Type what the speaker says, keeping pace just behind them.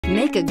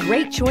Make a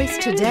great choice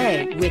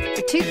today with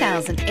the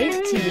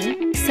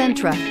 2018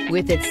 Sentra.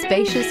 With its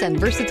spacious and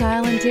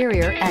versatile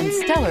interior and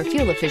stellar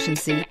fuel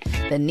efficiency,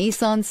 the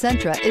Nissan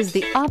Sentra is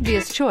the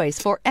obvious choice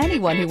for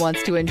anyone who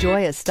wants to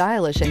enjoy a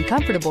stylish and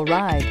comfortable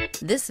ride.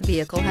 This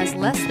vehicle has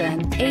less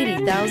than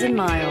 80,000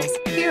 miles.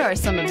 Here are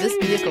some of this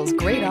vehicle's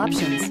great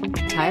options: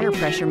 tire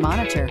pressure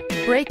monitor,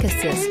 brake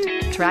assist,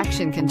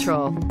 traction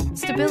control,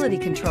 stability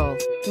control,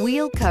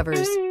 wheel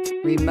covers,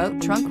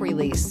 remote trunk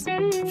release,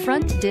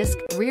 front disc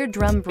rear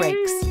drum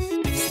brakes,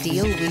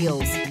 steel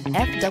wheels,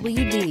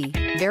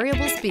 FWD,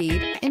 variable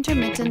speed,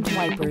 intermittent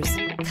wipers.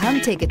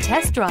 Come take a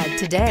test drive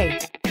today.